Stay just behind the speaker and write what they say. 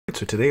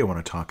So today I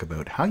want to talk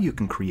about how you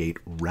can create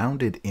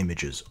rounded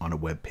images on a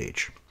web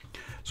page.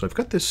 So I've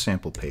got this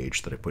sample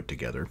page that I put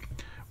together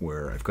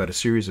where I've got a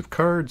series of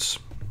cards,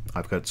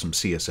 I've got some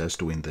CSS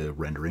doing the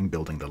rendering,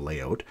 building the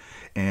layout,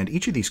 and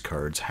each of these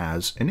cards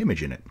has an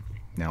image in it.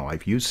 Now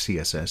I've used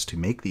CSS to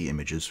make the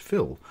images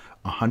fill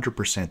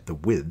 100% the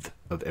width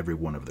of every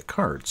one of the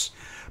cards.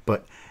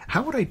 But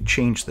how would I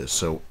change this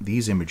so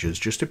these images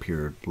just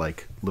appeared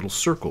like little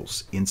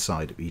circles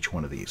inside of each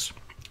one of these?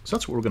 So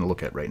that's what we're going to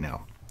look at right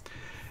now.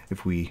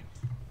 If we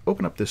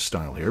open up this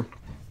style here,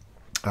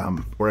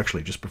 or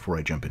actually just before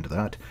I jump into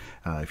that,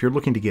 if you're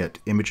looking to get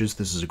images,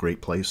 this is a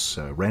great place.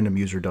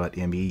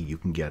 Randomuser.me, you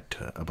can get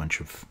a bunch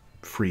of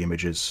free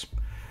images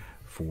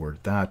for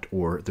that,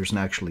 or there's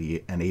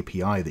actually an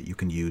API that you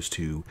can use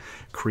to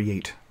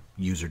create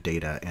user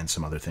data and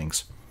some other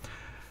things.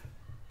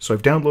 So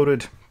I've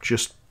downloaded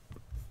just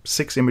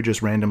 6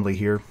 images randomly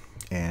here,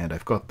 and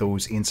I've got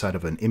those inside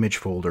of an image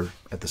folder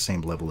at the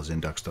same level as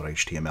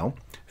index.html.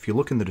 If you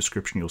look in the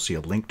description, you'll see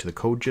a link to the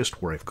code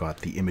gist where I've got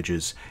the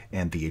images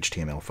and the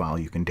HTML file.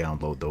 You can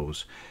download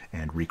those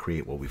and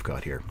recreate what we've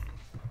got here.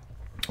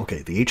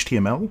 Okay, the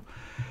HTML,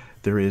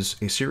 there is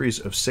a series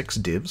of 6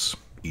 divs.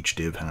 Each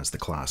div has the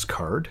class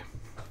card.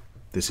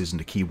 This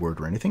isn't a keyword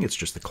or anything, it's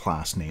just the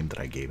class name that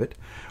I gave it.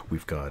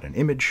 We've got an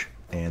image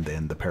and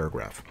then the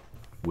paragraph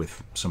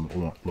with some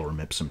lorem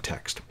ipsum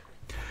text.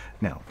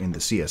 Now, in the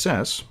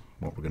CSS,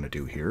 what we're going to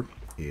do here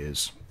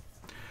is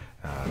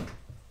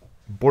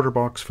border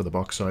box for the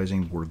box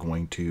sizing. We're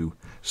going to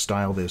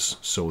style this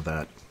so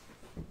that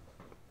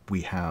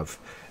we have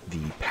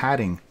the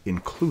padding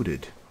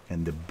included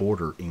and the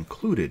border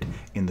included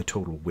in the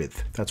total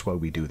width. That's why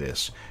we do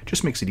this.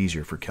 Just makes it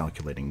easier for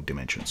calculating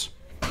dimensions.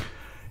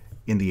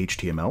 In the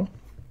HTML,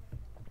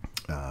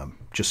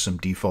 just some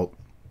default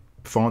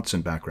fonts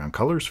and background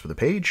colors for the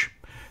page.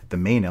 The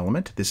main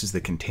element, this is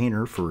the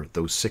container for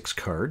those 6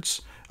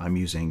 cards. I'm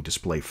using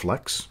display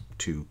flex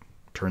to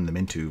turn them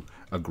into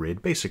a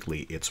grid.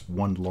 Basically, it's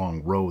one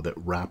long row that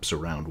wraps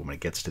around when it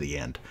gets to the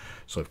end.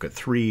 So I've got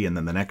 3, and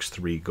then the next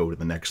 3 go to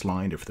the next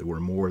line. If there were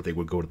more, they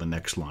would go to the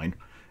next line,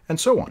 and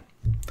so on.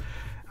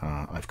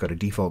 I've got a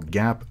default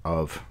gap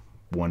of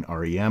 1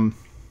 rem.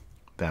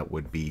 That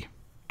would be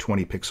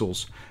 20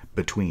 pixels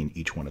between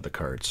each one of the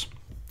cards.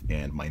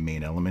 And my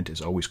main element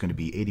is always going to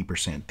be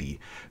 80% the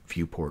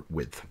viewport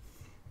width.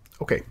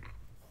 Okay,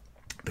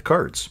 the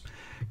cards,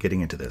 getting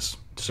into this.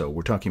 So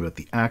we're talking about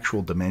the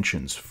actual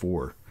dimensions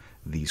for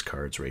these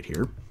cards right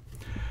here.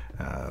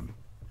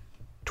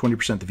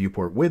 20% the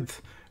viewport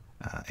width,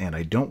 and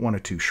I don't want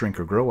it to shrink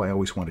or grow. I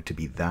always want it to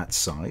be that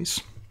size.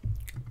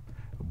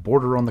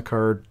 Border on the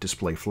card,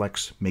 display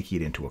flex,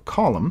 making it into a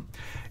column,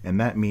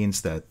 and that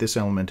means that this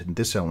element and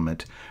this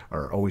element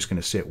are always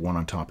going to sit one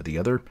on top of the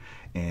other,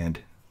 and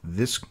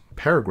this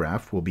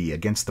paragraph will be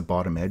against the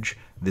bottom edge.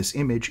 This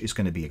image is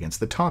going to be against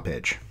the top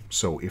edge.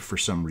 So if for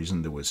some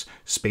reason there was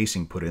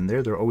spacing put in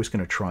there, they're always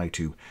going to try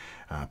to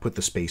put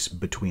the space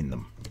between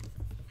them.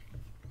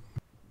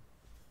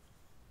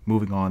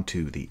 Moving on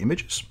to the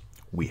images,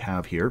 we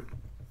have here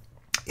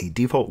a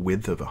default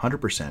width of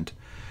 100%,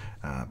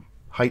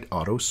 height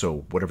auto,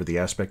 so whatever the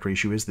aspect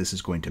ratio is, this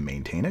is going to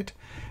maintain it.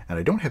 And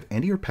I don't have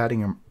any or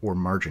padding or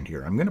margin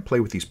here. I'm going to play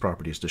with these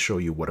properties to show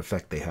you what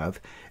effect they have.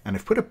 And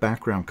I've put a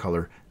background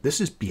color.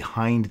 This is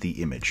behind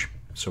the image.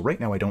 So right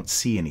now I don't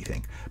see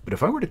anything. But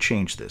if I were to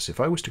change this, if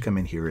I was to come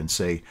in here and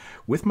say,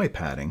 with my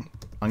padding,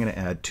 I'm going to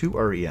add 2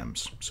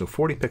 rems, so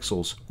 40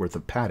 pixels worth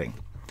of padding.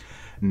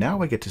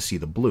 Now I get to see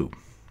the blue.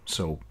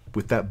 So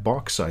with that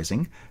box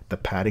sizing, the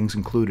padding's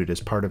included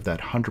as part of that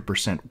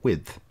 100%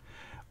 width.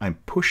 I'm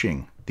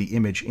pushing the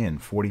image in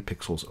 40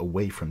 pixels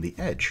away from the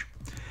edge.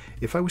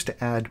 If I was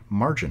to add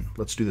margin,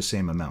 let's do the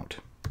same amount.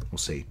 We'll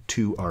say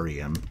 2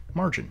 rem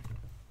margin.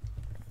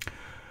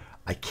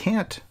 I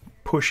can't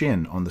push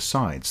in on the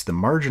sides. The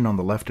margin on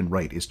the left and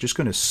right is just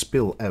going to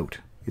spill out.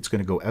 It's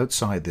going to go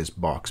outside this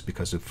box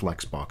because of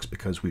Flexbox,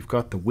 because we've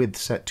got the width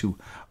set to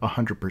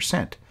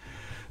 100%.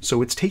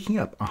 So it's taking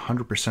up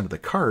 100% of the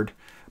card.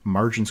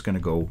 Margin's going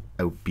to go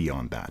out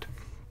beyond that.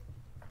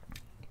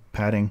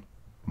 Padding,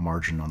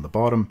 margin on the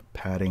bottom,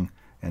 padding,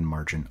 and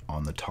margin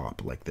on the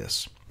top like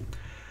this.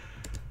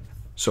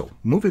 So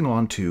moving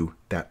on to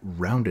that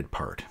rounded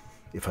part.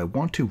 If I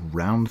want to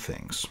round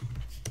things,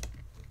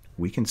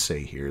 we can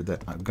say here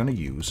that I'm going to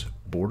use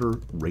border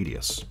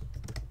radius.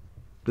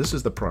 This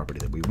is the property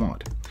that we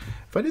want.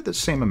 If I did the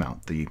same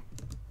amount, the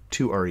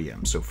 2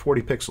 rem, so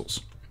 40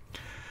 pixels,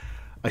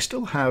 I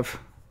still have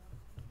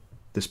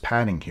this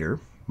padding here.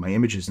 My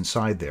image is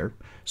inside there.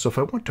 So if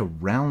I want to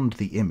round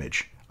the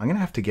image, I'm going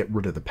to have to get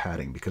rid of the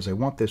padding because I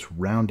want this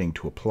rounding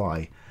to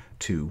apply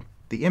to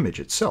the image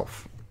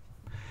itself.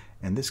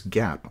 And this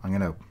gap, I'm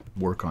going to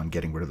work on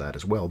getting rid of that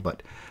as well,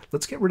 but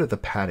let's get rid of the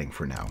padding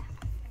for now.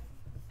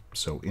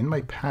 So in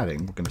my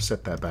padding, we're going to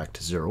set that back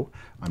to 0.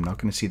 I'm not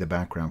going to see the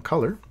background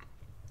color.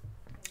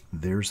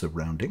 There's the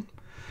rounding.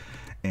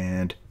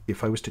 And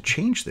if I was to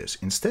change this,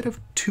 instead of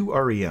 2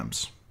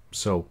 rems,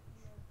 so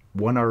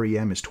 1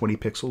 rem is 20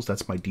 pixels,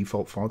 that's my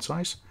default font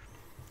size.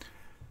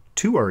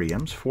 2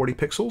 rems, 40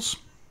 pixels,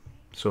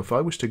 So if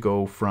I was to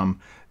go from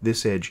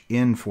this edge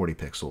in 40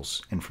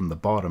 pixels and from the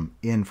bottom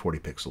in 40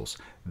 pixels,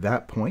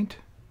 that point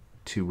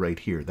to right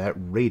here, that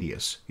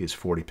radius is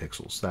 40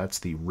 pixels. That's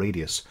the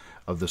radius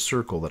of the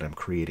circle that I'm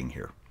creating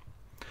here.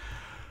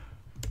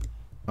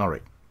 All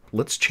right,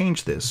 let's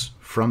change this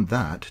from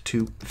that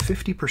to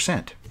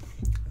 50%.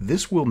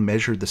 This will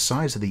measure the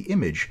size of the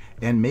image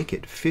and make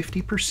it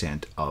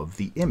 50% of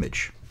the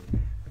image.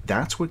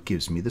 That's what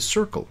gives me the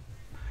circle.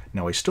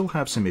 Now I still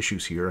have some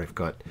issues here. I've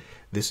got,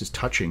 this is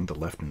touching the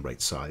left and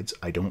right sides.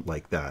 I don't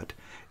like that.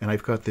 And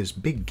I've got this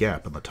big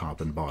gap on the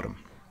top and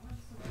bottom.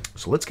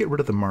 So let's get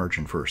rid of the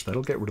margin first.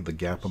 That'll get rid of the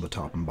gap on the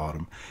top and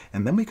bottom.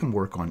 And then we can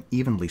work on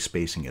evenly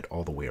spacing it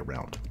all the way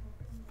around.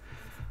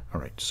 All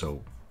right,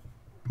 so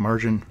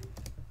margin,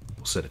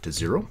 we'll set it to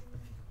 0.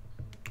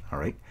 All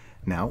right,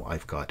 now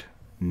I've got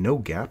no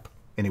gap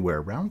anywhere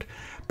around,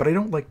 but I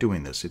don't like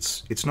doing this.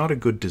 It's not a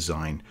good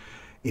design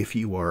if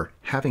you are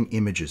having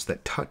images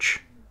that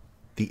touch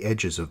the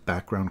edges of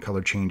background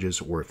color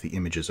changes, or if the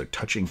images are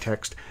touching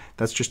text.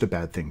 That's just a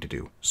bad thing to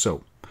do.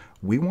 So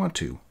we want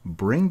to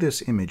bring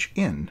this image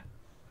in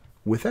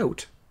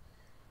without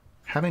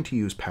having to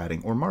use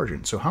padding or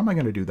margin. So how am I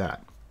going to do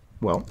that?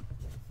 Well,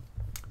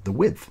 the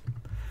width.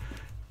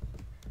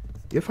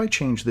 If I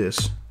change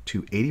this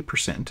to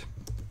 80%,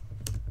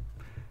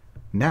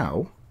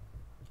 now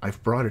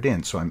I've brought it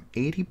in, so I'm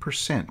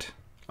 80%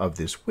 of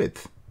this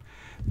width.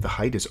 The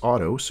height is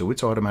auto, so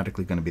it's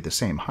automatically going to be the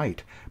same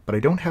height, but I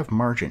don't have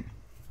margin.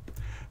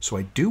 So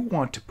I do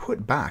want to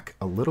put back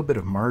a little bit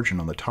of margin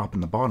on the top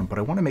and the bottom, but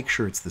I want to make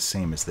sure it's the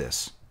same as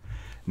this.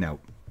 Now,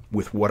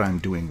 with what I'm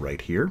doing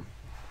right here,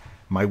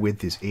 my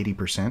width is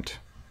 80%.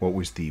 What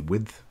was the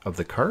width of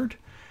the card?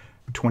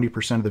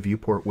 20% of the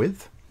viewport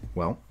width?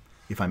 Well,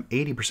 if I'm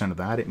 80% of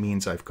that, it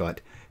means I've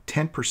got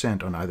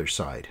 10% on either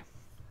side.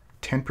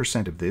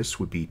 10% of this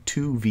would be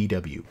 2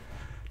 VW,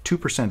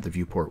 2% of the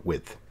viewport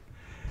width.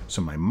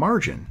 So my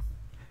margin,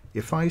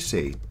 if I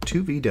say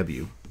 2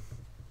 VW,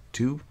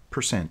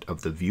 2%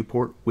 of the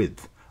viewport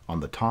width on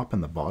the top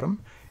and the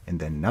bottom, and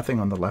then nothing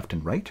on the left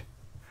and right,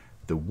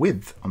 the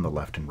width on the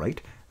left and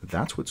right,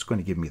 that's what's going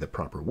to give me the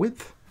proper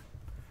width.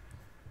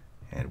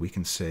 And we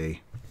can say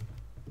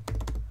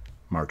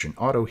margin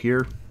auto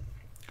here.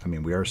 I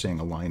mean, we are saying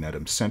align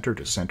item center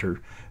to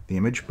center the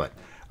image, but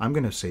I'm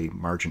going to say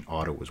margin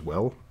auto as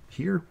well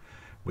here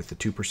with the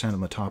 2%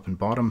 on the top and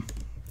bottom.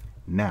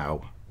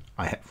 Now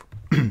I have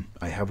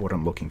I have what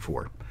I'm looking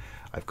for.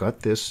 I've got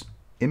this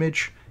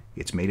image,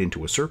 it's made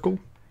into a circle,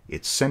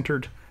 it's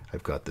centered,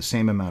 I've got the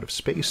same amount of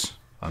space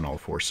on all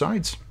 4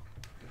 sides,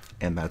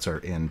 and that's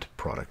our end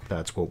product.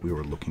 That's what we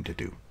were looking to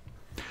do.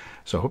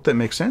 So I hope that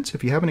makes sense.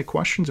 If you have any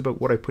questions about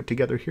what I put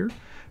together here,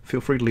 feel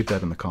free to leave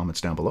that in the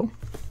comments down below.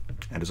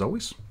 And as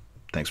always,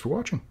 thanks for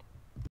watching.